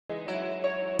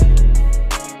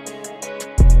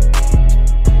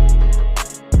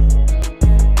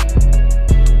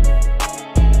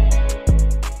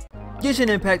Genshin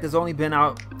Impact has only been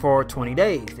out for 20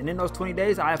 days, and in those 20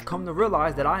 days I have come to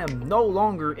realize that I am no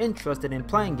longer interested in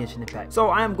playing Genshin Impact. So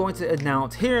I am going to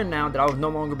announce here and now that I will no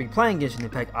longer be playing Genshin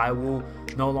Impact. I will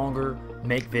no longer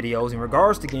make videos in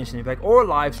regards to Genshin Impact or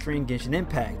live stream Genshin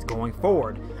Impact going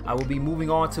forward. I will be moving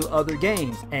on to other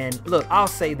games. And look, I'll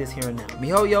say this here and now,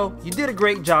 MiHoYo, you did a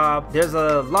great job. There's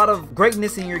a lot of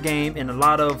greatness in your game and a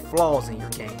lot of flaws in your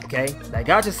game, okay? That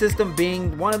gacha system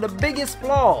being one of the biggest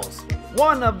flaws.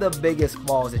 One of the biggest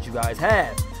flaws that you guys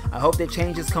have. I hope that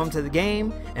changes come to the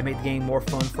game and make the game more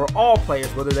fun for all players,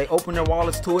 whether they open their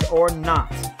wallets to it or not.